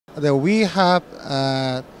that we have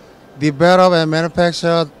developed and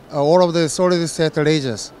manufactured all of the solid state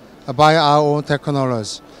lasers by our own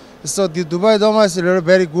technology. So the Dubai Derma is a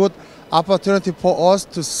very good opportunity for us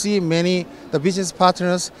to see many the business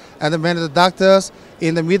partners and many of the doctors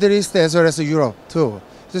in the Middle East as well as Europe too.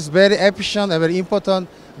 This is very efficient and very important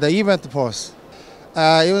the event for us.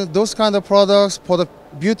 Even those kind of products for the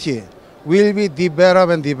beauty will be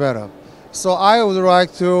developed and developed. So I would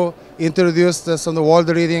like to introduce some of the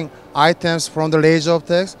world-leading items from the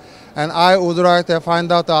Laseroptek, and I would like to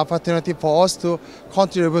find out the opportunity for us to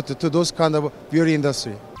contribute to those kind of beauty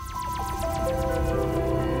industry.